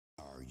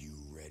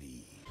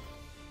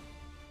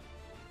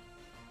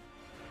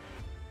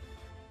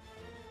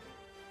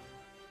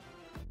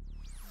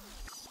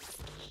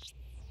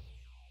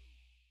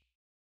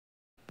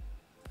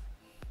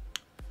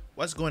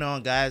What's going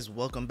on, guys?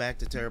 Welcome back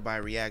to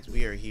Terabyt Reacts.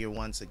 We are here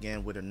once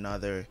again with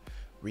another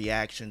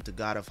reaction to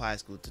God of High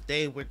School.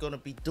 Today we're going to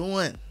be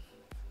doing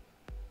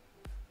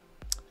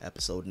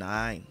episode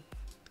 9,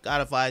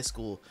 God of High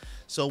School.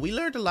 So we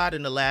learned a lot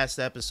in the last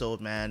episode,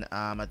 man.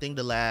 I think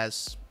the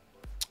last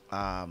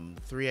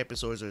 3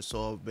 episodes or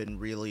so have been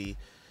really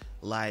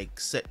like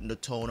setting the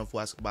tone of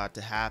what's about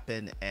to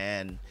happen.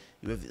 And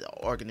you have the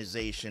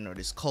organization, or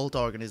this cult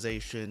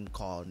organization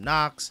called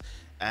Nox,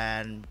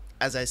 and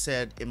as I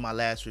said in my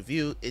last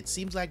review, it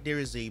seems like there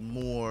is a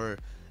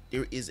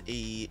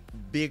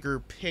bigger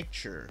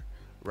picture,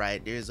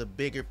 right? There's a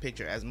bigger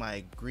picture, as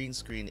my green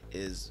screen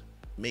is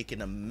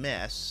making a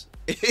mess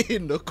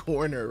in the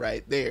corner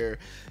right there.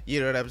 You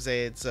know what I'm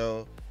saying?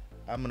 So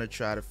I'm gonna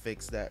try to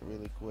fix that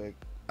really quick.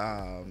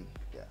 Yeah.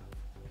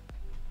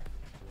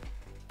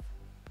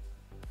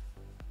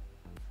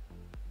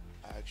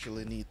 I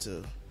actually need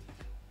to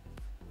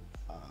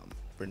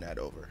bring that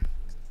over.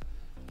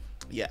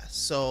 Yeah,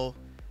 so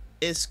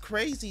it's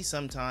crazy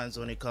sometimes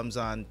when it comes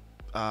on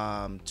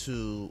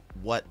to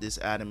what this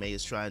anime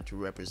is trying to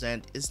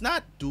represent. It's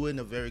not doing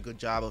a very good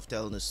job of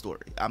telling the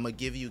story. I'm gonna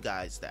give you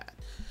guys that.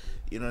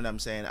 You know what I'm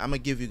saying? I'm gonna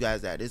give you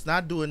guys that. It's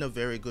not doing a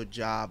very good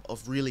job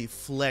of really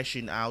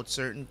fleshing out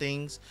certain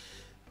things.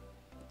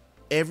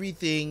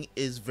 Everything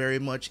is very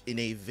much in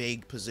a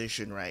vague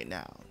position right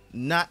now.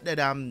 Not that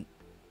I'm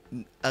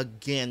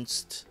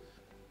against,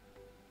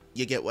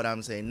 you get what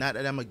I'm saying? Not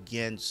that I'm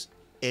against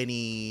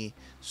any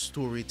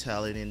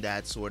storytelling in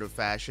that sort of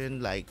fashion.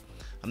 Like,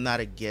 I'm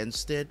not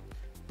against it,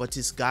 but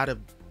you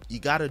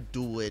gotta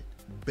do it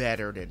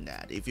better than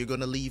that. If you're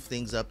gonna leave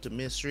things up to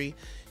mystery,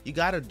 you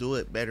gotta do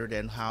it better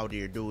than how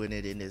they're doing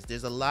it in this.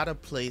 There's a lot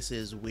of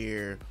places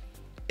where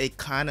it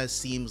kind of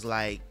seems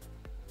like,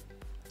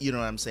 you know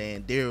what I'm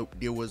saying,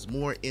 there was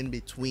more in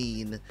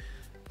between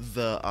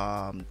the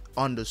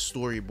on the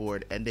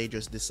storyboard, and they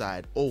just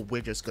decide, oh,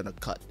 we're just gonna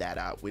cut that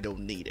out, we don't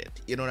need it.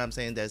 You know what I'm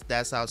saying?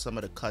 That's how some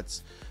of the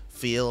cuts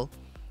feel.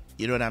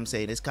 You know what I'm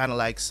saying? It's kind of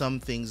like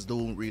some things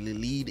don't really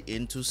lead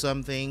into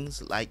some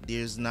things. Like,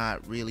 there's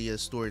not really a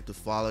story to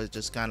follow. It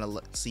just kind of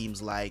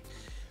seems like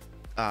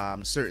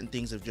certain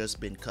things have just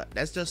been cut.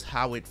 That's just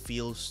how it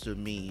feels to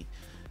me.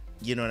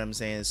 You know what I'm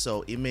saying?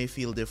 So it may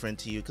feel different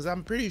to you, because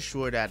I'm pretty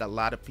sure that a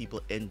lot of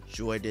people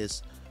enjoy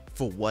this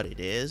for what it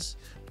is.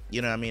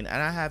 You know what I mean?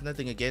 And I have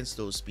nothing against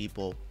those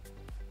people.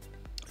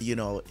 You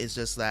know, it's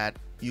just that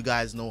you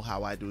guys know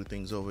how I do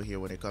things over here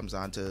when it comes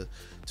on to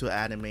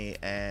anime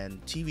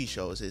and TV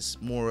shows. It's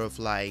more of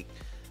like,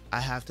 I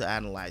have to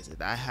analyze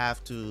it. I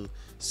have to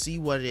see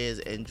what it is,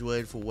 enjoy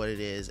it for what it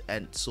is,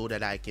 and so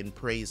that I can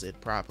praise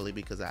it properly,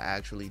 because I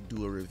actually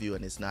do a review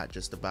and it's not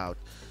just about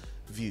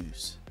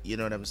views. You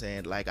know what I'm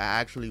saying? Like, I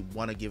actually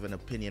want to give an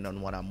opinion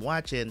on what I'm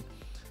watching.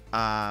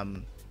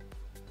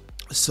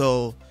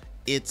 So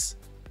it's,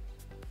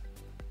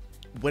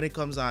 when it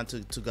comes on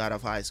to God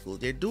of High School,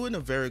 they're doing a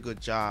very good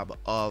job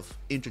of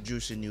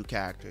introducing new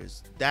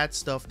characters. That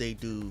stuff they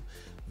do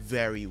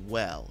very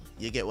well.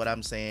 You get what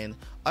I'm saying?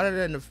 Other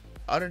than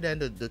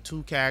the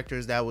 2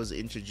 characters that was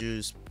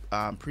introduced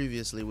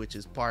previously, which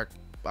is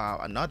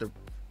another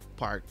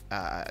Park,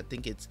 I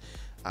think it's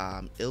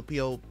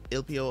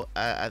Ilpio,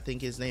 I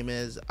think his name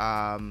is,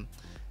 and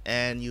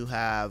you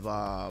have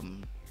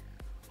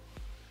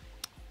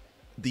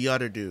the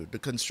other dude, the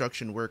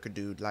construction worker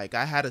dude. Like,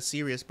 I had a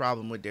serious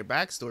problem with their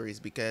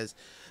backstories, because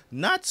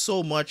not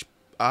so much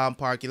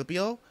Park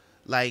Ilpio,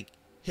 like,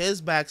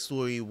 his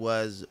backstory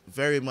was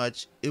very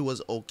much, it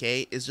was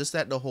okay. It's just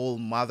that the whole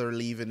mother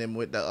leaving him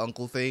with the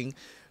uncle thing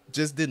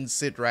just didn't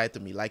sit right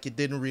to me. Like, it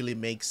didn't really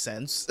make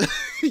sense.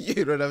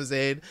 You know what I'm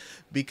saying?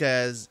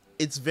 Because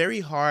it's very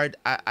hard.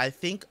 I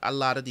think a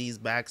lot of these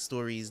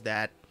backstories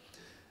that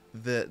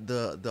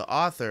the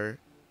author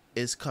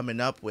is coming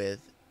up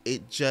with,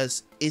 it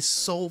just is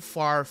so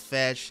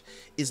far-fetched.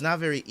 It's not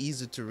very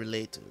easy to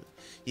relate to.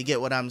 You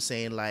get what I'm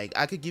saying? Like,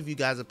 I could give you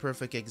guys a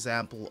perfect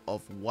example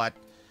of what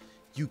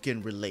you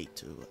can relate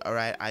to. All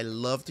right, I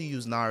love to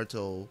use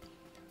Naruto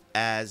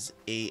as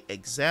a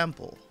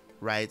example,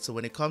 right? So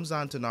when it comes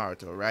down to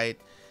Naruto, right,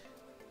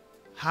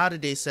 how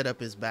did they set up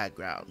his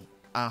background?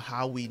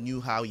 How we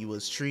knew how he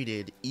was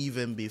treated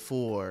even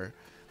before,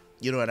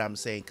 you know what I'm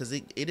saying? Because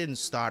it didn't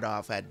start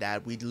off at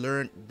that. We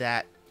learned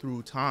that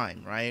through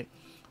time, right,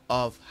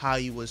 of how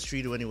he was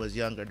treated when he was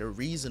younger, the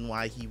reason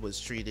why he was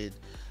treated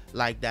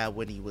like that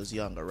when he was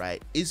younger,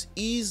 right? It's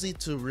easy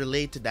to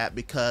relate to that,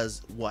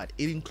 because what?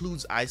 It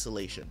includes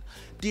isolation.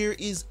 There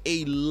is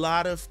a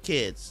lot of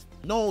kids.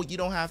 No, you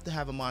don't have to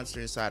have a monster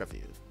inside of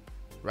you,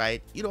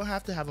 right? You don't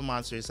have to have a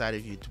monster inside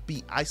of you to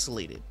be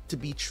isolated, to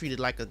be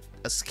treated like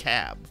a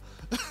scab.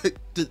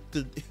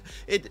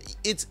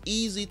 It's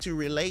easy to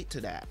relate to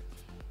that.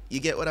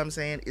 You get what I'm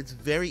saying? It's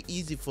very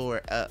easy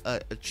for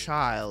a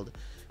child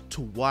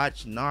to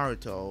watch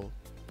Naruto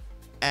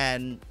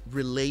and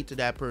relate to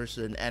that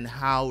person and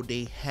how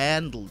they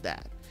handled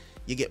that.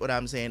 You get what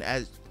I'm saying?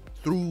 As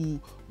through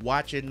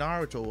watching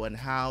Naruto and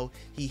how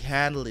he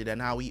handled it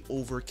and how he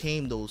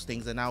overcame those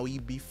things and how he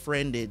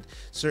befriended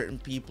certain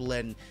people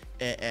and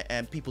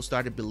and people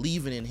started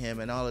believing in him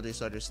and all of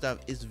this other stuff.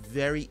 It's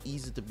very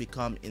easy to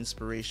become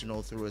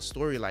inspirational through a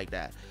story like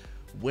that.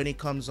 When it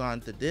comes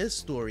on to this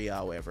story,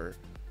 however,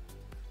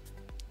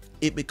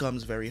 it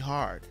becomes very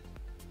hard.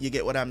 You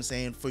get what I'm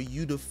saying? For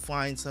you to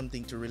find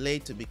something to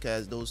relate to,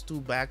 because those two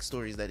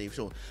backstories that they've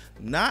shown,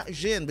 not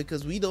Jin,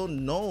 because we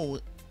don't know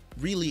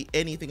really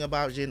anything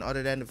about Jin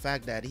other than the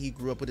fact that he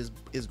grew up with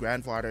his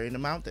grandfather in the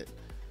mountain.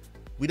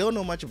 We don't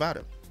know much about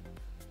him,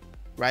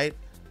 right?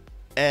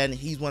 And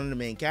he's one of the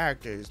main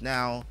characters.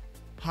 Now,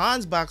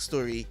 Han's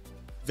backstory,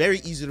 very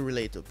easy to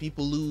relate to.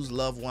 People lose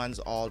loved ones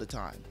all the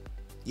time.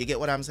 You get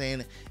what I'm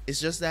saying? It's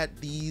just that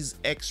these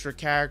extra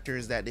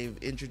characters that they've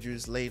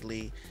introduced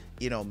lately,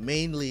 you know,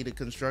 mainly the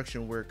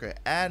construction worker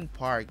and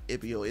Park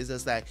Ibio, is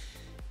just like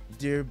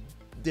their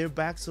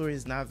backstory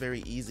is not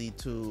very easy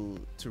to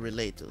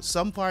relate to.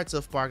 Some parts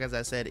of Park, as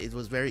I said, it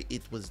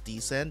was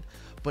decent,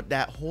 but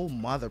that whole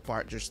mother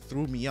part just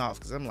threw me off,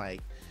 because I'm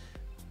like,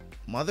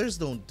 mothers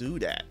don't do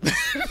that.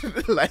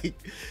 Like,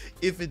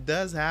 if it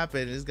does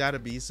happen, it's got to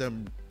be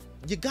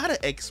you gotta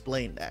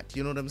explain that,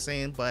 you know what I'm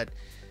saying? But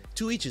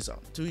to each his own,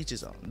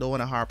 don't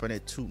want to harp on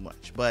it too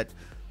much. But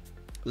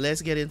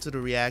let's get into the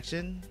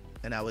reaction,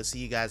 and I will see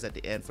you guys at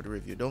the end for the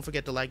review. Don't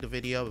forget to like the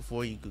video before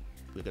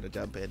we're gonna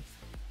jump in.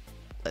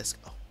 Let's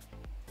go.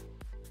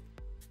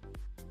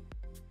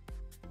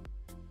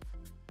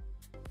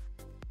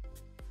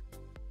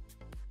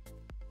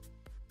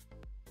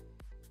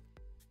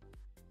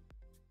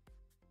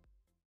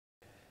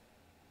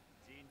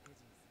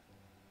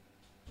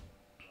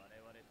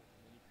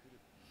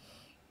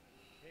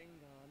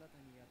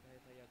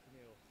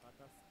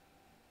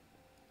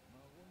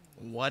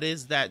 What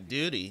is that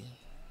duty?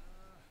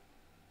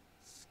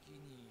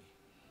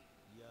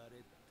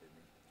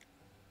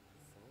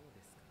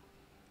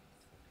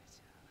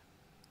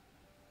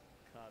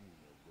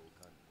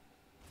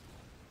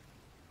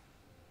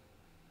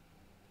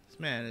 This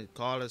man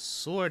called a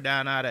sword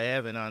down out of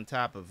heaven on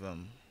top of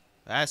him.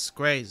 That's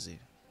crazy.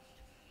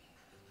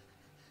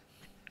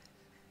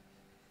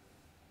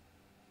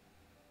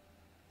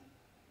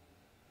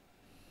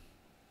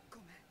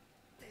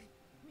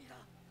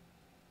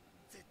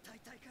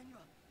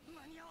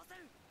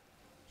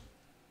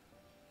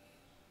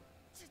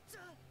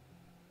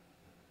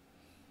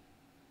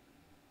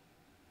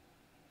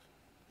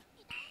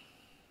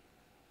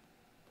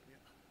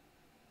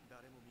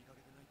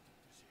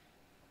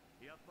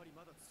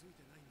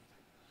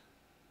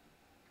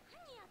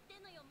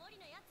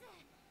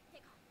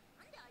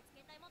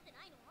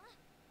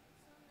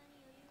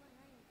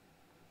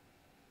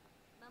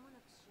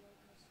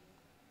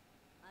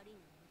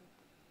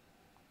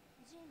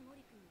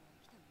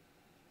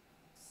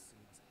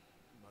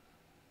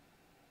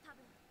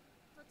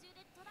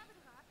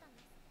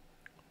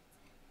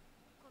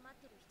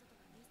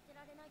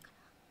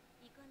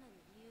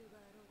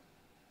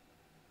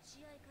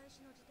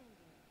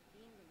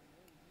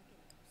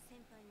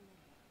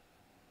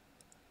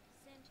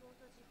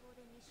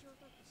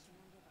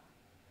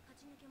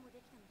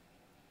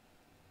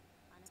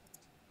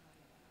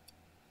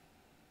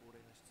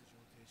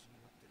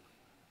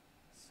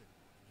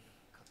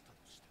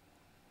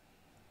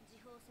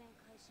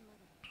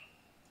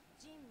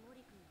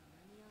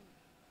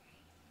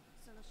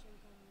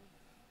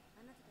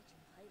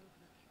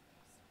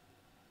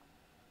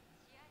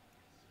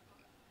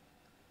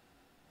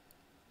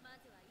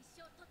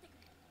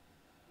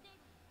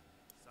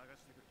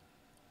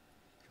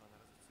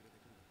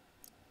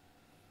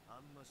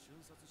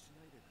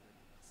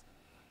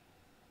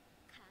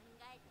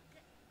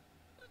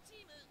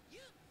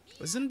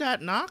 Isn't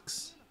that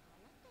Nox?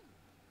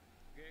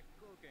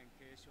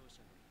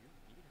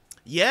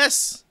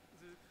 Yes!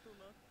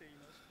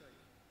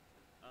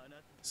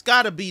 It's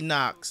gotta be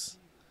Nox.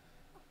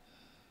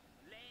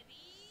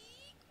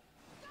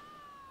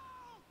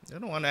 They're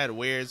the one that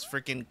wears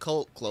freaking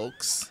cult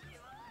cloaks.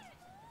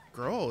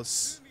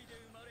 Gross.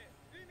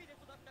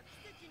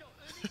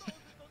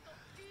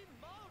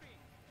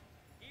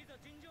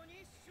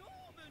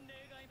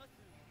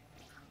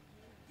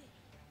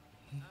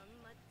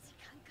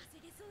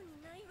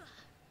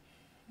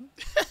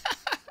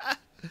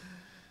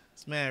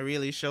 This man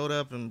really showed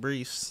up in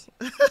briefs.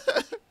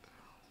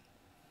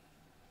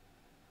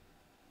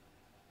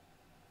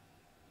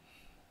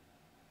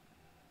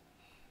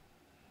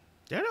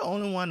 They're the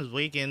only ones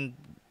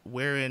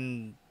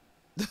wearing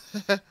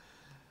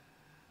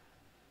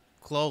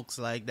cloaks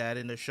like that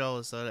in the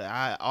show, so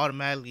I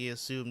automatically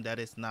assume that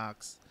it's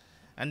Nox.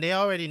 And they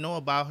already know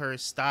about her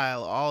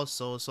style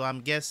also, so I'm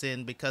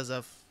guessing because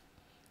of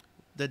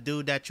the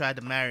dude that tried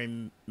to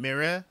marry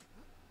Mira.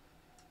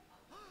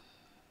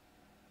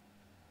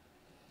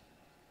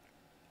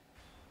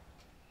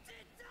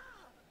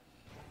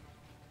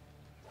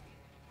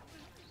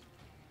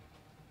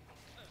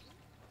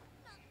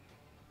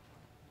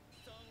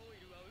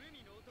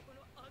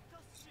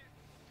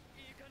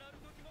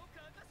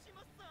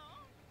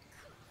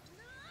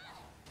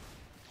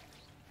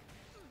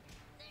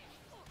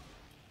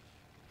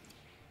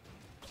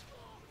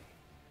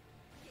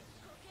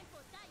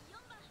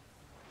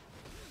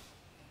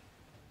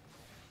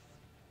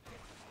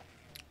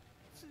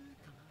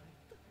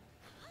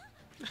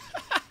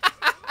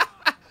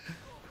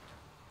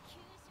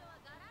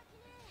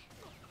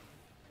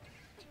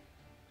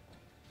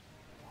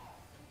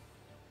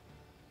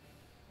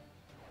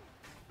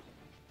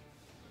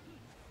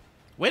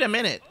 Wait a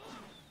minute.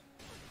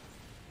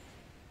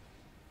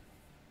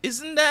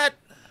 Isn't that...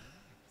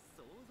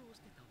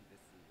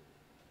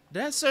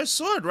 That's her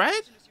sword,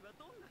 right?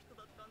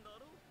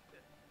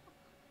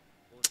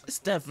 It's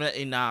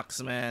definitely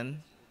Nox,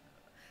 man.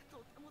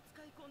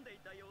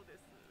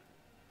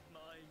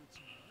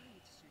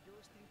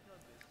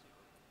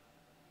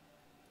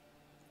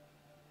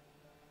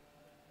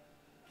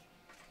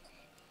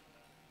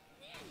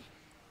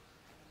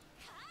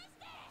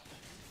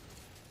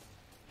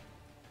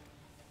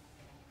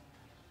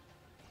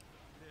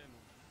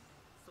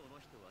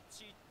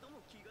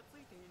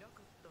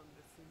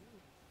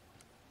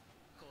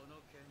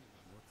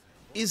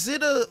 Is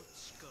it a...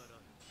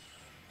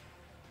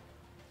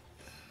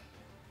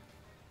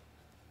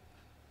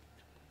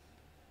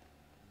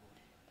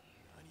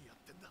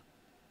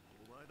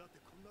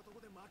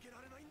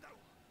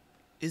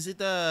 Is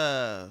it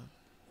a...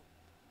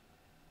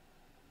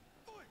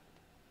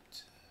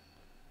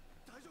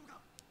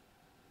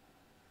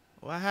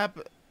 What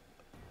happened?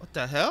 What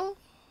the hell?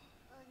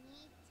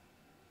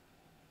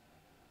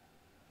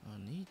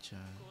 Oni-chan.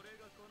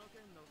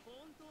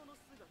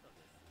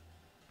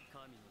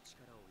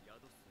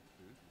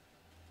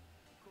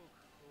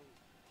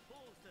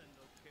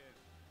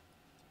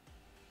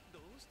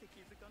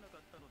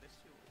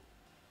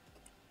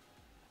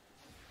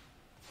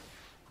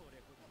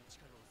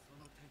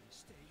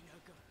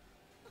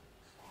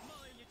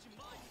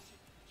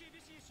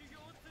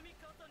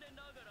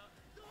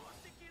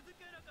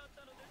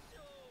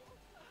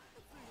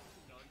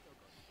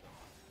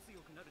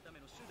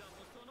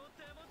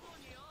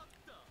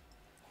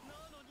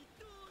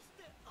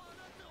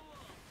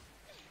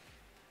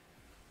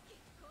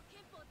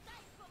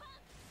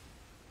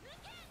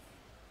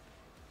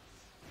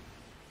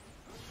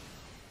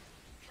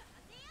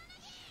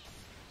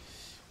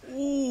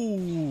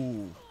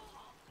 Ooh.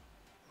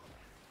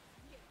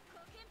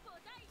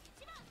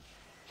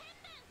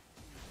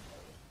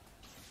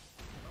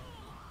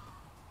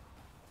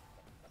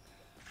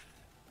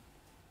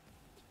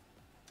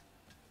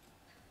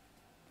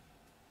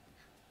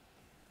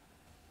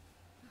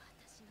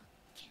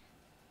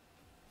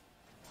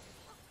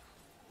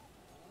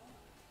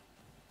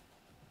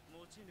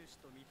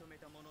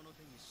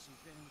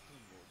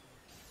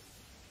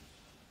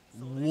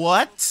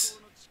 What?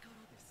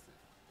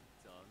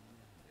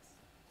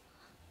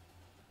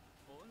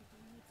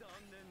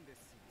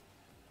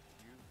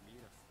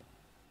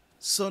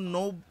 So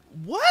no,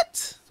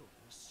 what?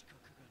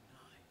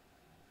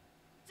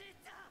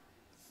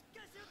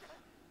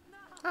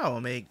 That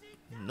will make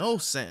no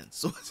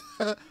sense.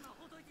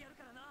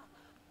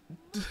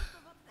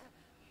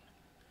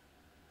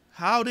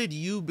 How did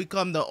you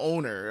become the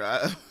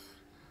owner?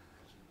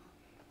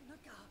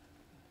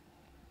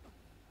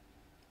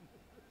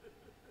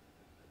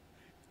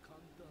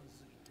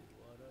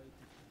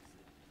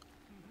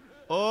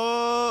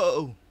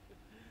 Oh.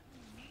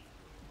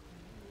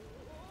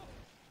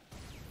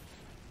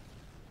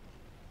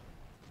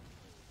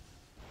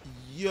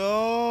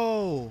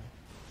 Yo.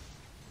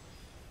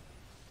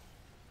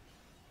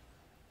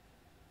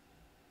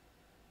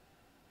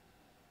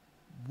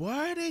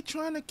 Why are they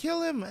trying to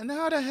kill him? And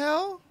how the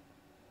hell?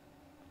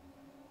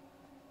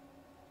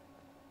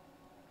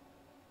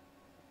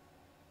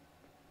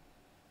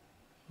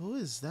 Who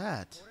is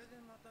that?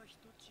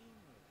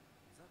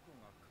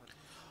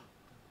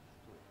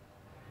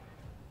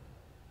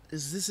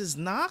 Is this his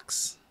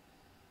Nox?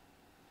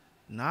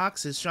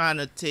 Nox is trying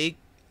to take...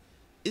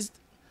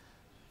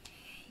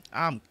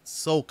 I'm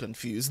so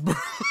confused, bro,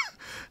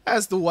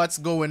 as to what's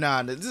going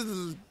on. This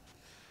is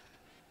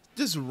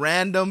just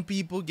random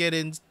people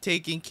getting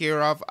taken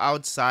care of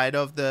outside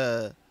of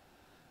the...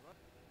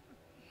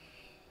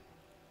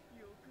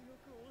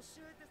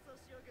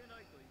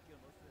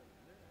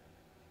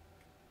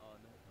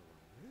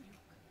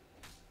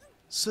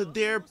 So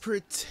they're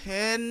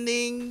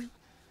pretending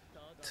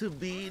to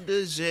be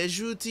the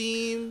Jeju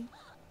team?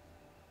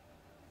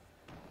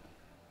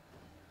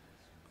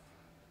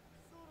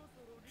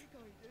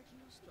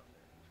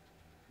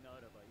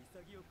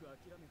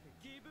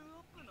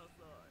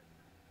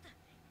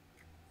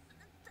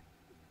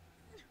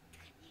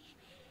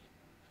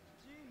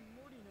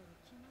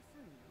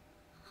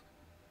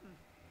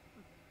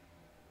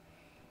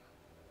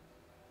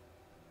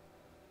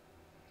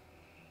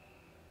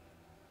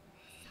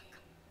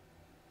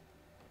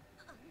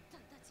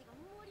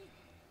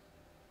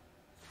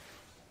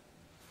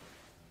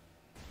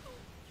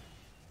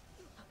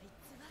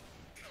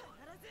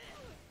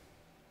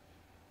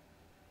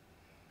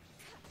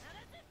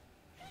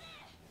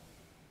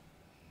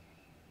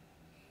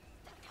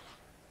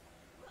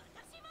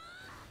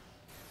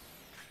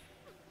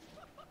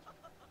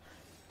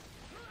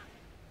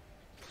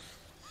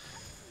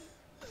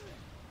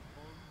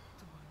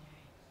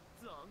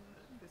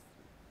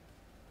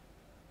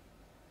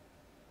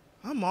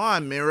 Come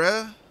on,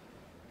 Mira.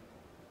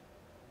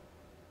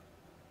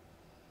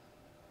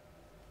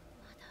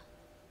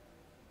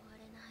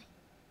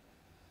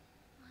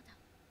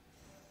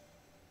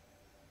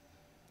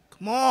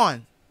 Come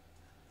on.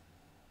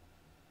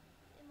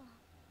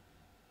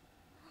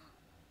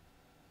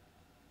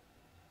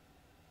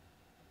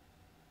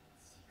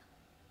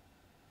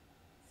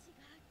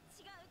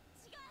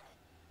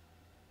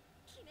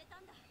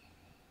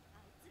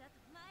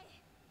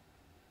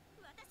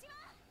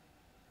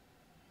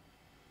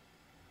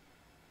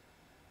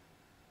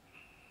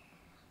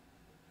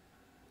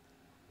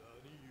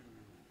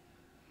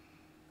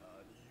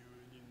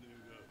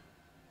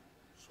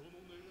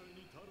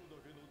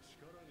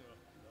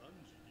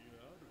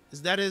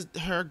 Is that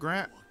her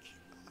grand?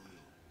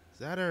 Is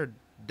that her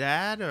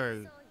dad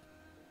or?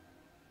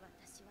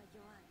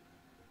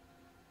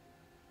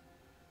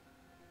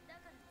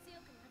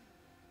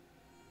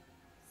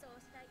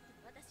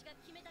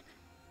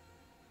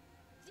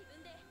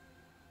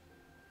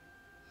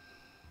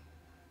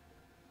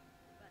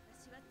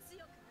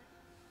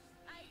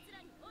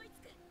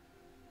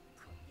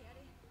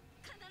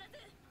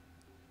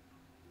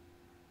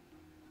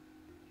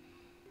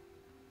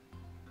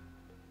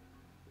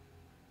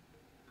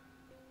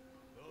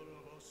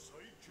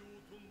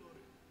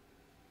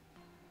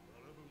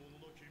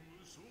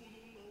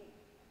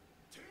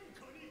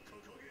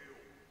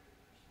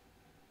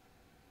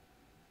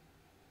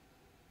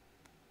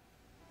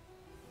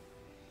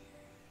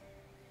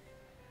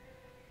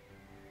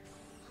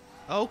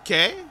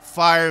 Okay,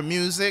 fire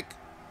music.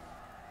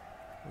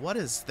 What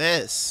is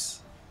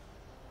this?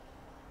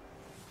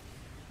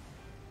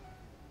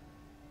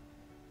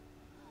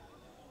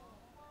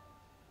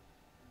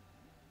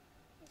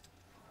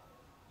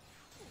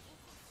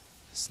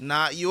 It's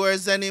not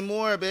yours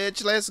anymore,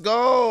 bitch. Let's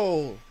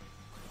go.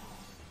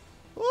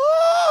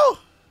 Woo!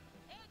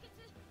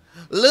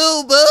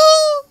 Lil Boo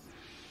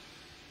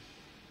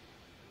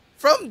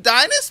from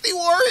Dynasty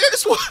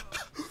Warriors.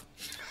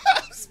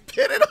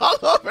 Spinning all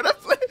over the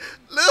place.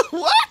 Lil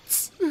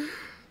what?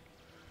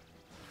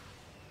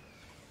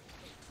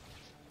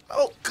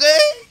 Okay.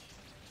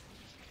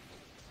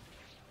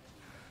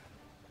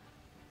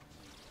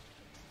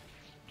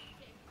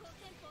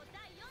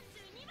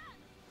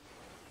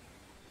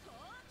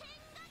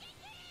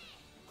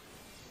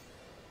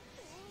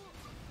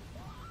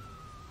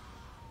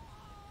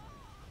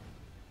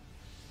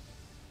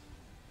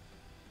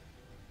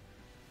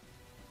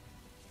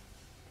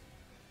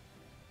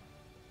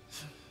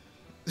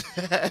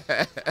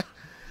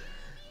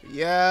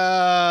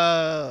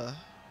 Yeah.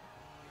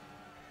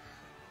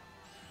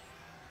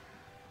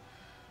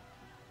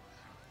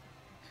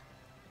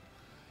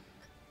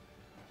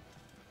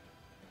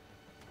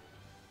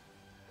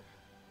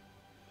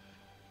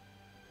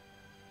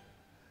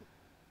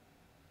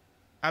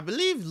 I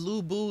believe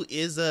Lu Bu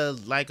is a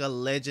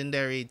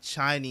legendary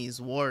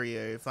Chinese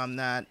warrior, if I'm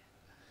not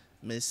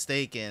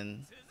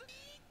mistaken.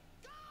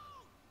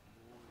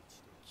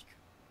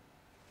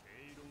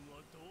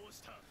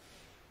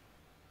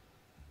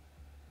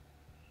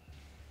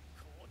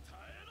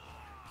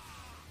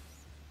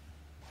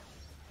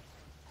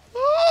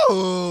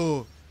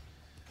 Oh!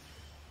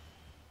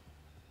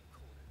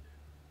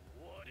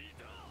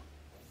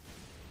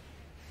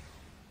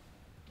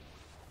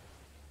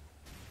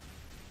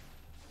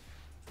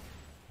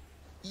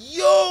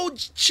 Yo,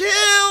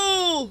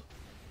 chill!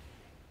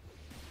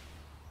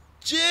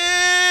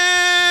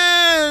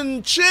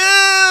 Jin!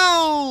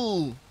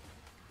 Chill!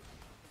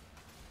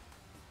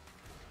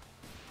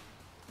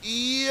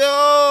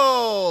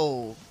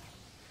 Yo!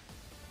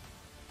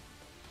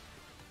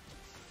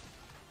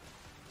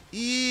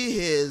 He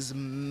is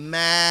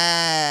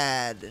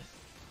mad.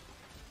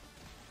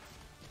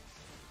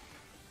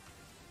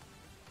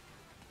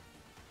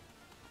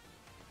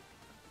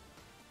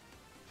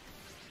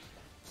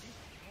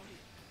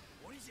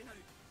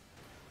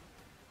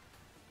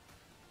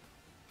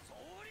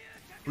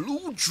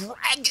 Blue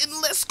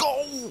Dragon, let's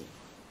go!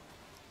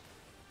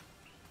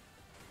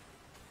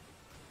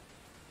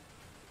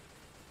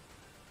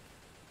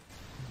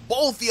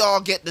 Both y'all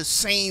get the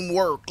same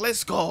work.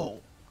 Let's go.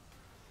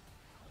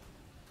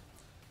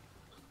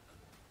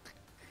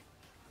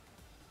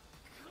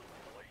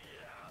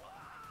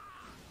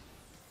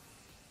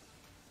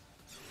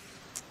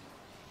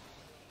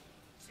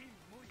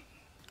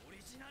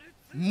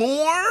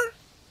 More?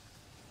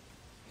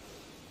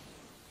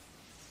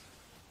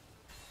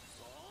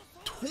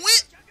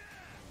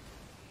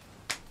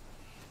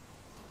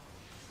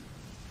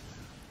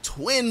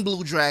 Twin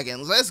Blue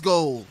Dragons. Let's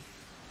go.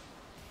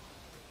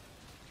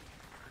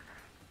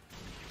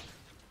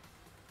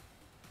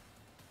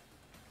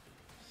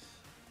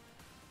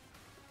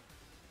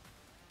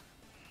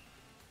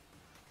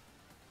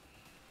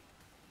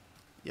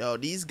 Yo,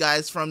 these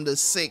guys from the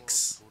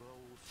 6.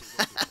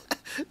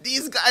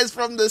 These guys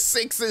from the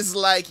 6 is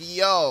like,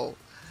 yo.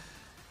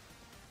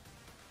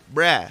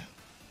 Bruh.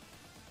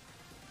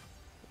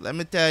 Let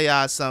me tell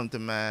y'all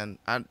something, man.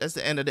 That's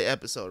the end of the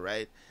episode,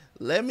 right?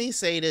 Let me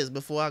say this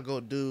before I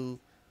go do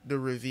the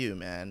review,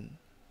 man.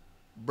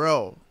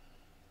 Bro,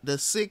 the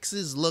 6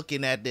 is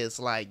looking at this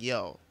like,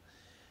 yo,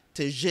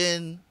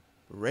 Tejin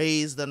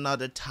raised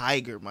another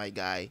tiger, my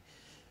guy.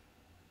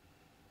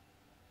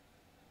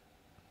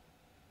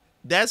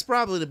 That's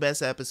probably the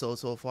best episode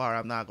so far,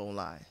 I'm not gonna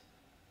lie.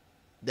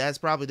 That's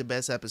probably the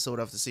best episode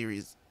of the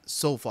series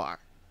so far.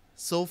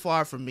 So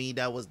far for me,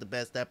 that was the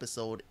best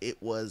episode. It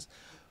was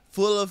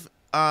full of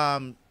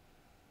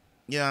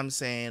you know what I'm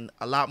saying,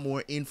 a lot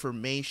more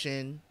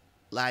information,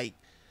 like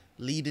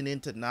leading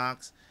into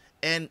Nox.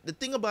 And the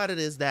thing about it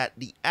is that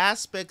the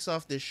aspects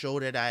of the show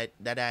that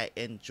I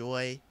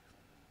enjoy,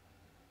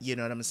 you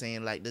know what I'm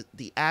saying, like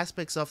the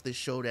aspects of the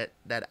show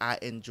that I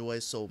enjoy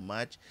so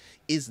much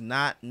is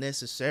not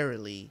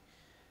necessarily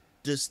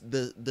just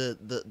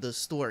the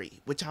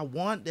story, which I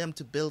want them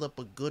to build up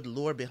a good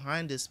lore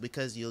behind this,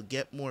 because you'll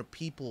get more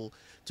people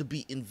to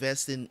be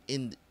invested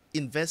in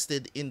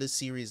the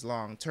series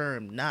long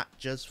term, not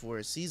just for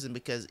a season.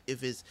 Because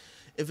if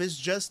it's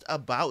just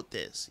about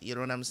this, you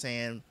know what I'm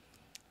saying,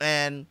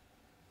 and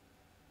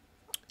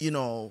you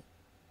know,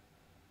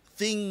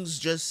 things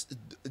just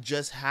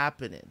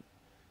happening,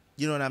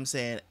 you know what I'm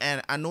saying,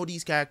 and I know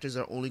these characters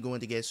are only going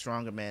to get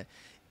stronger, man.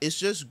 It's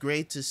just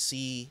great to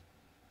see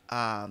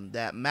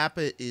that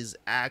Mappa is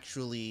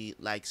actually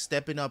like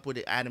stepping up with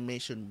the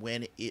animation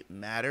when it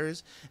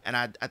matters. And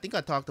I think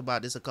I talked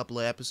about this a couple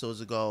of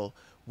episodes ago,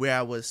 where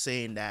I was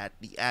saying that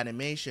the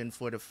animation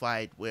for the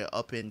fight where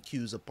up in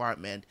Q's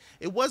apartment,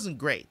 it wasn't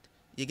great.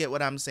 You get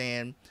what I'm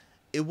saying?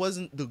 It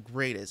wasn't the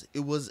greatest. It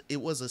was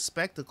a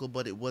spectacle,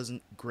 but it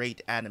wasn't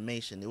great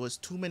animation. There was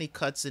too many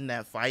cuts in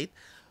that fight,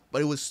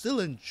 but it was still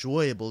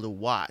enjoyable to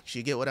watch.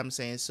 You get what I'm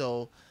saying?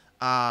 So,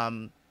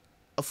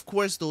 of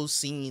course, those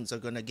scenes are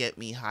gonna get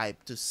me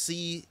hyped to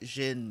see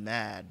Jin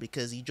mad,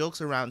 because he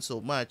jokes around so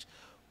much.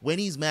 When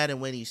he's mad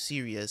and when he's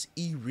serious,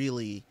 he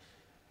really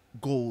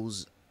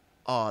goes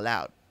all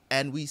out.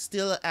 And we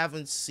still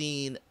haven't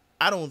seen,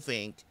 I don't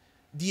think,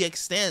 the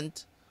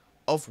extent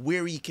of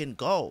where he can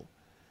go.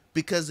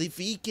 Because if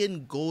he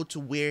can go to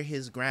where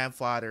his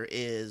grandfather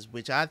is,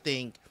 which I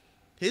think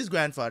his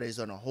grandfather is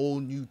on a whole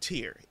new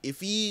tier.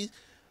 If he,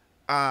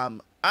 I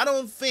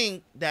don't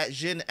think that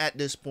Jin at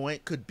this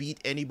point could beat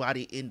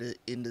anybody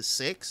in the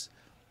six.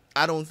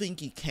 I don't think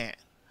he can.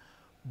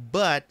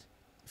 But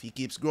if he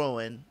keeps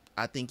growing,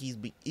 I think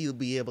he'll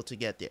be able to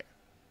get there.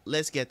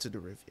 Let's get to the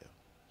review.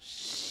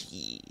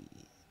 Shit.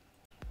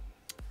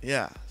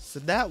 Yeah. So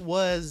that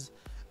was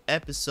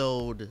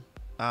episode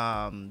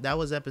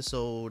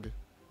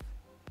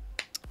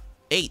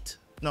 8.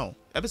 No,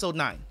 episode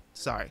 9.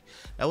 Sorry.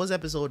 That was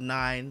episode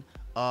 9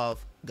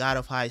 of God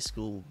of High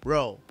School.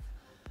 Bro,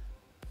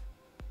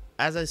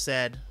 as I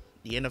said,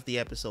 the end of the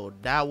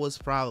episode, that was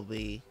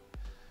probably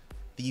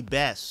the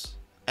best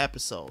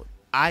episode.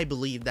 I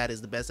believe that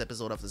is the best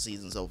episode of the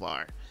season so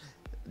far.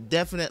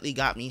 Definitely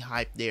got me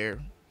hyped there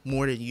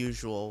more than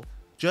usual,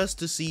 just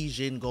to see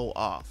Jin go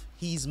off.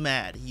 He's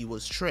mad. He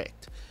was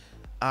tricked.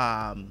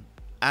 And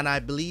I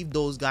believe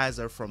those guys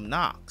are from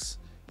Nox.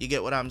 You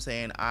get what I'm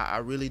saying? I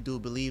really do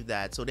believe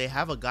that. So they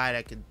have a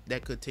guy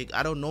that could take.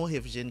 I don't know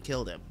if Jin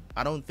killed him.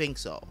 I don't think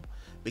so,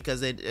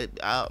 because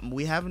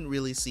we haven't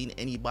really seen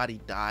anybody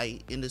die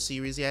in the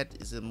series yet.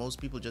 Is that most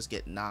people just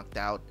get knocked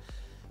out,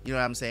 you know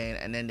what I'm saying,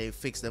 and then they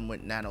fix them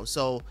with nano.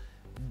 So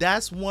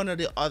that's one of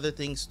the other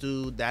things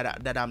too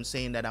that I'm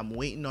saying, that I'm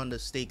waiting on the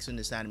stakes in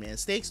this anime. And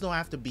stakes don't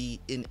have to be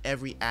in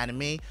every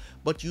anime,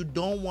 but you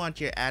don't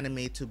want your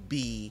anime to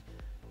be,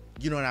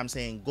 you know what I'm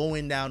saying,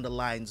 going down the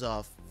lines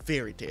of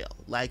Fairy Tail.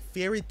 Like,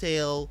 Fairy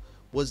Tail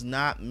was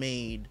not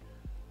made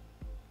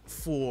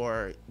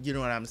for, you know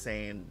what I'm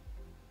saying,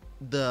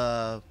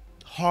 the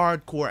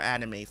hardcore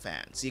anime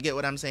fans. You get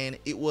what I'm saying?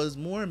 It was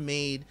more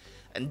made,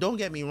 and don't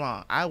get me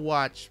wrong, I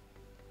watched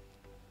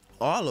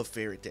all of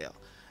Fairy Tail.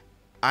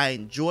 I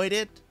enjoyed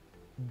it,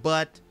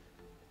 but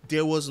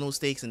there was no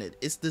stakes in it.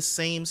 It's the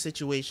same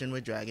situation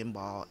with Dragon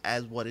Ball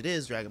as what it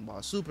is Dragon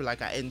Ball Super.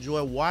 Like, I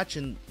enjoy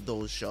watching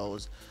those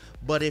shows,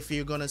 but if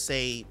you're gonna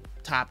say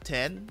top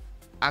 10,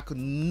 I could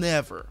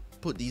never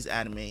put these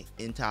anime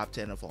in top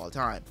 10 of all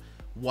time.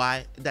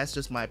 Why? That's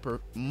just my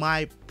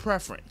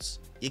preference.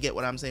 You get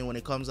what I'm saying? When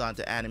it comes on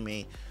to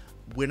anime,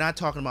 we're not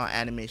talking about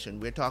animation.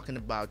 We're talking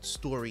about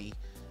story,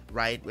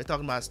 right? We're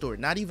talking about story,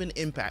 not even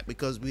impact,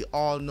 because we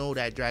all know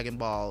that Dragon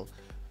Ball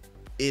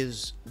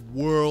is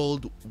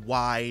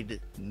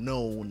worldwide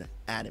known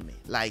anime.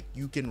 Like,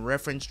 you can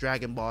reference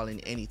Dragon Ball in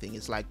anything.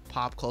 It's like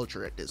pop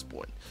culture at this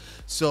point.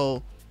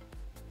 So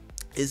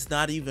it's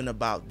not even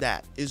about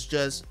that. It's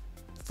just,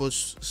 for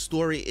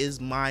story is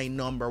my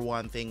number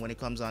one thing when it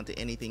comes on to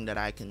anything that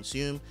I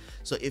consume.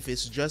 So if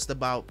it's just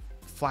about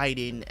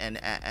fighting and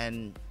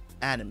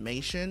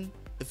animation,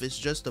 if it's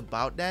just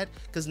about that,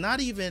 because not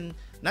even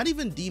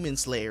Demon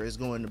Slayer is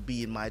going to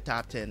be in my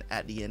top 10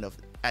 at the end of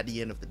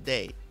the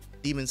day.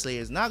 Demon Slayer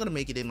is not going to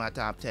make it in my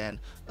top 10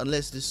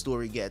 unless this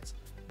story gets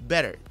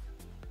better.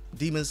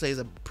 Demon Slayer is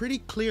a pretty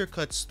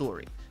clear-cut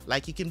story.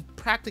 Like, you can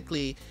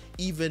practically,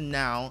 even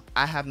now,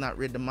 I have not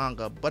read the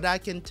manga, but I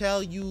can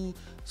tell you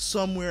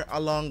somewhere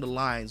along the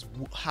lines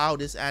how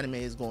this anime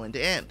is going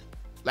to end.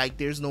 Like,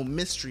 there's no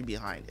mystery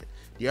behind it.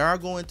 There are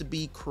going to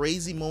be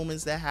crazy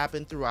moments that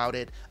happen throughout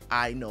it.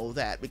 I know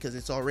that because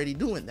it's already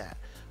doing that,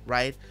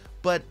 right?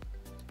 But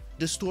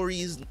the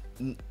story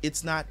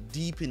it's not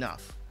deep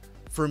enough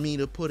for me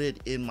to put it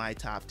in my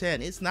top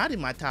 10. It's not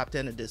in my top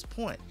 10 at this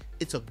point.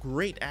 It's a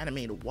great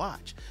anime to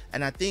watch,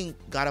 and I think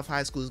God of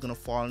High School is going to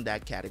fall in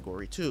that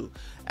category too,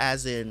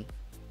 as in,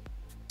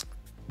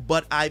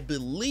 but I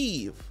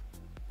believe,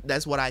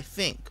 that's what I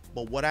think,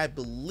 but what I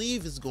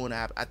believe is going to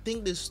happen, I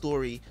think this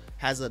story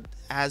has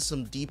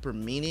some deeper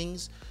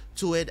meanings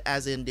to it,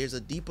 as in there's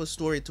a deeper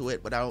story to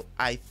it, but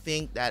I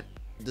think that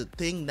the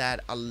thing that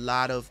a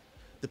lot of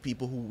the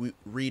people who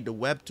read the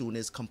webtoon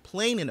is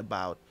complaining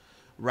about,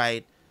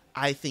 right,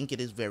 I think it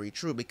is very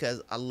true,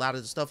 because a lot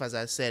of the stuff, as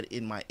I said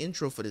in my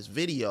intro for this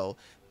video,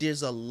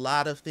 there's a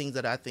lot of things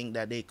that I think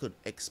that they could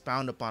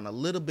expound upon a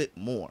little bit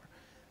more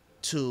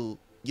to,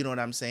 you know what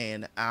I'm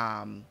saying?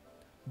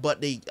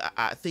 But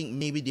I think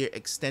maybe they're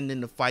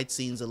extending the fight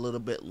scenes a little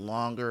bit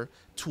longer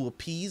to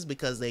appease,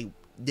 because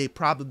they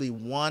probably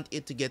want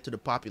it to get to the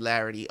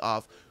popularity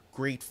of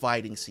great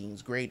fighting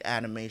scenes, great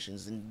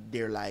animations, and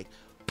they're like,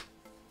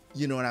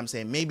 you know what I'm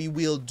saying? Maybe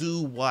we'll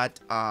do what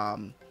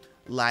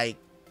like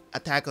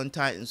Attack on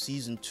Titan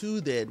season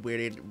 2 did, where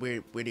they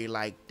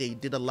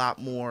did a lot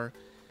more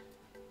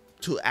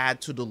to add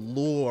to the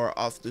lore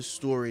of the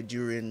story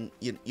during,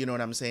 you know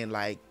what I'm saying,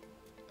 like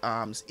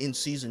in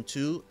season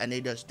 2, and they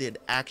just did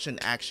action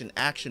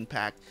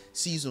packed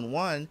season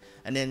 1,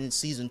 and then in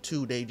season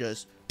 2 they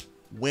just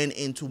went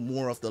into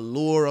more of the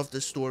lore of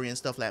the story and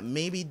stuff. Like,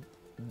 maybe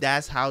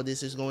that's how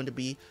this is going to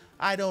be.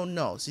 I don't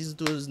know. Season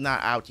 2 is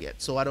not out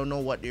yet, so I don't know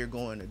what they're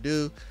going to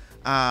do.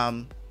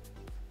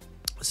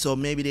 So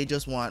maybe they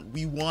just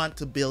we want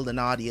to build an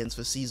audience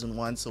for season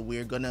 1, so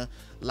we're gonna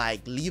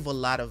like leave a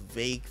lot of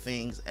vague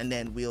things, and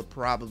then we'll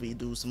probably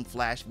do some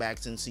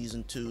flashbacks in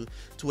season 2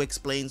 to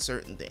explain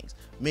certain things.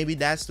 Maybe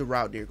that's the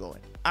route they're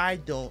going. I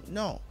don't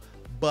know.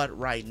 But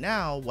right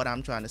now, what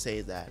I'm trying to say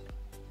is that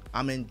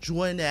I'm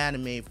enjoying the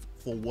anime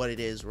for what it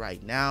is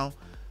right now.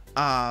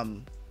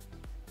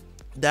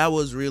 That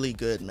was really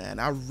good, man.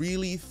 I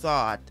really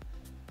thought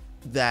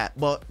that,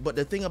 but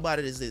the thing about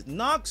it is this: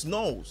 Nox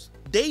knows,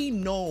 they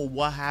know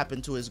what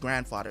happened to his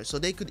grandfather, so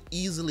they could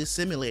easily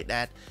simulate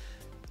that,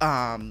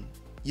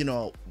 you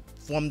know,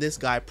 from this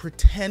guy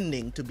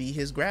pretending to be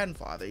his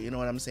grandfather, you know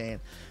what I'm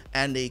saying?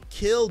 And they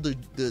killed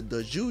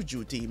the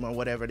Juju team, or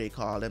whatever they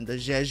call them, the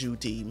Jeju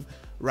team,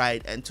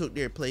 right, and took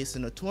their place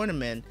in the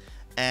tournament.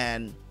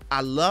 And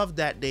I love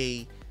that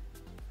they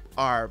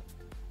are,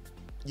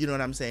 you know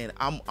what I'm saying?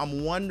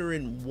 I'm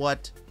wondering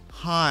what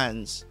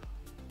Han's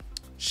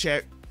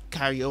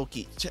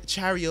karaoke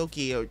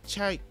or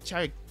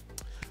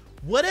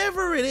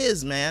whatever it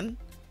is, man,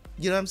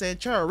 you know what I'm saying,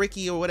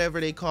 Charariki or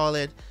whatever they call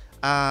it.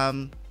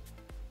 I'm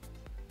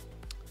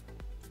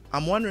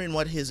wondering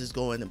what his is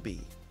going to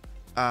be,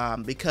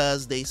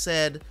 because they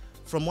said,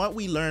 from what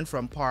we learned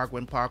from Park,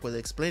 when Park was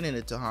explaining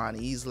it to Han,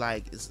 he's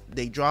like,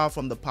 they draw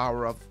from the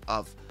power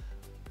of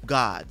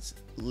gods,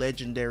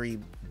 legendary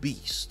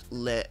beast,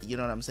 you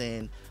know what I'm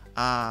saying,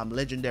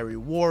 legendary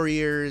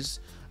warriors,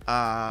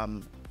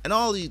 and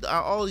all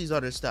these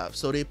other stuff.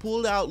 So they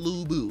pulled out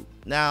Lu Bu.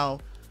 Now,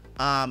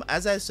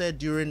 as I said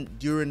during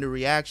the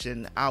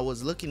reaction, I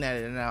was looking at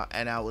it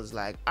and I was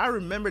like, I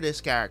remember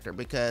this character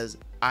because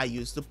I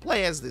used to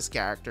play as this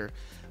character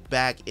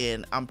back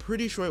in, I'm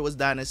pretty sure it was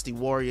Dynasty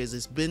Warriors.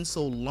 It's been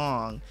so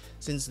long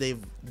since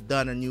they've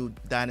done a new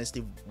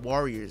Dynasty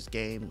Warriors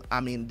game.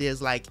 I mean,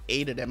 there's like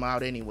 8 of them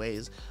out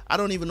anyways. I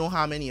don't even know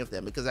how many of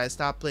them, because I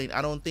stopped playing.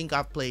 I don't think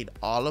I've played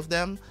all of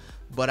them,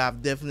 but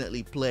I've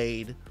definitely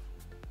played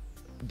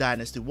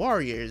Dynasty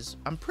Warriors.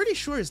 I'm pretty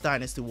sure it's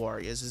Dynasty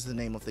Warriors is the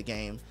name of the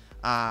game.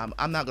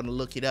 I'm not gonna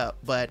look it up,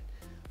 but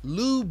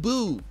Lu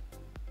Bu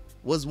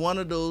was one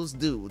of those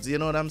dudes, you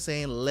know what I'm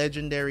saying,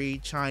 legendary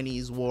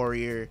Chinese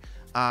warrior.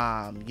 You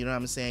know what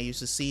I'm saying, used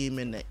to see him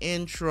in the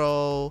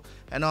intro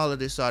and all of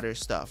this other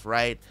stuff,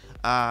 right?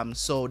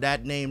 So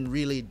that name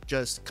really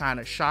just kind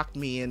of shocked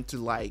me into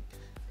like,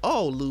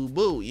 oh, Lu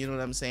Bu, you know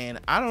what I'm saying?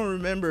 I don't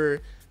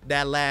remember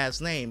that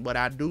last name, but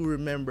I do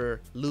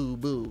remember Lu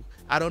Bu.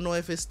 I don't know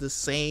if it's the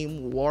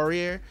same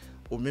warrior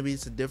or maybe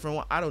it's a different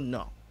one. I don't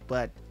know,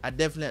 but I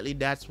definitely,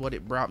 that's what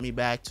it brought me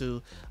back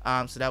to.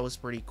 So that was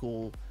pretty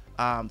cool,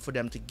 for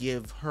them to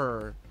give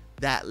her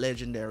that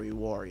legendary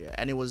warrior,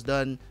 and it was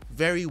done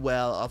very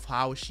well of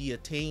how she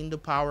attained the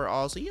power.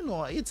 Also, you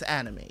know, it's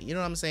anime, you know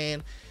what I'm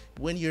saying,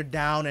 when you're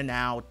down and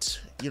out,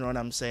 you know what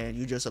I'm saying,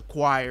 you just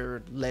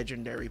acquired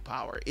legendary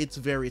power. It's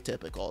very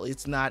typical.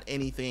 It's not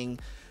anything,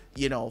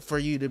 you know, for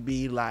you to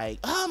be like,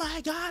 oh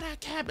my god, I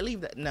can't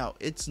believe that. No,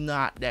 it's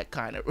not that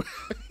kind of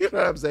you know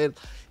what I'm saying,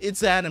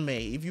 it's anime.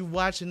 If you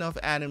watch enough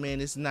anime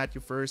and it's not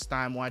your first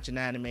time watching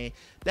anime,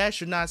 that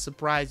should not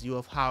surprise you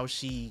of how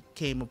she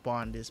came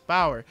upon this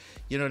power,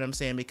 you know what I'm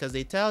saying, because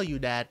they tell you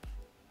that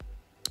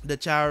the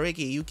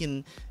Charariki,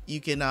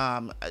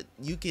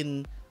 you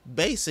can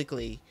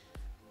basically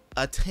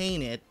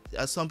attain it.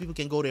 Some people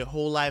can go their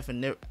whole life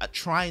and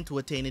trying to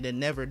attain it and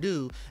never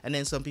do, and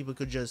then some people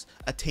could just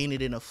attain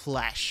it in a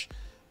flash,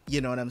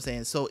 you know what I'm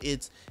saying. So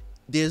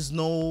there's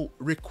no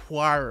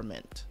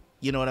requirement,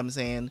 you know what I'm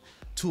saying,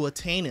 to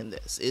attain in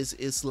this.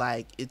 It's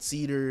like, it's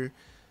either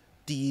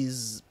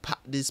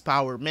this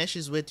power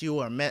meshes with you,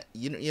 or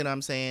you know what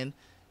I'm saying,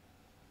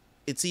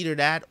 it's either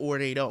that or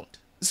they don't.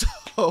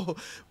 So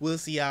we'll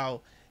see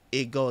how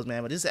it goes,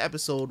 man. But this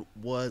episode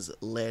was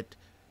lit.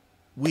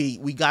 We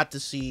got to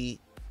see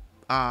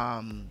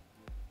a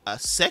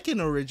second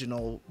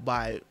original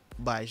by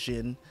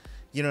Jin,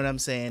 you know what I'm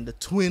saying, the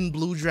twin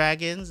blue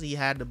dragons. He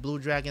had the blue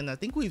dragon, I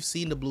think we've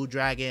seen the blue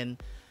dragon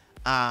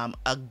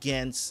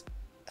against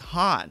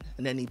Han,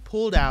 and then he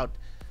pulled out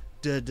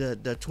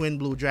the twin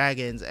blue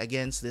dragons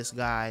against this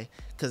guy,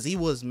 because he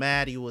was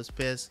mad, he was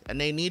pissed,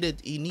 and he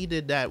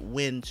needed that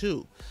win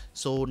too.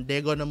 So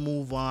they're gonna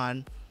move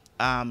on.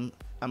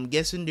 I'm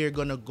guessing they're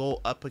gonna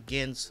go up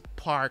against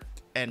Park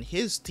and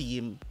his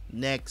team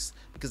next,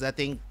 because I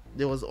think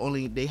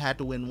they had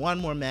to win one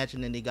more match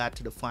and then they got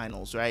to the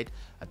finals, right?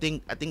 I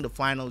think the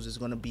finals is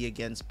gonna be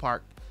against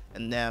Park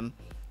and them.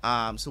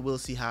 So we'll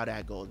see how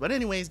that goes. But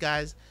anyways,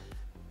 guys,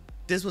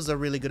 this was a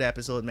really good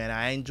episode, man.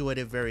 I enjoyed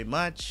it very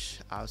much.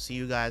 I'll see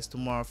you guys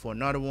tomorrow for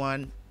another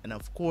one. And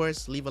of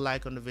course, leave a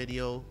like on the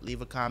video,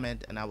 leave a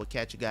comment, and I will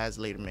catch you guys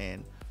later,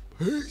 man.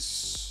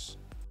 Peace.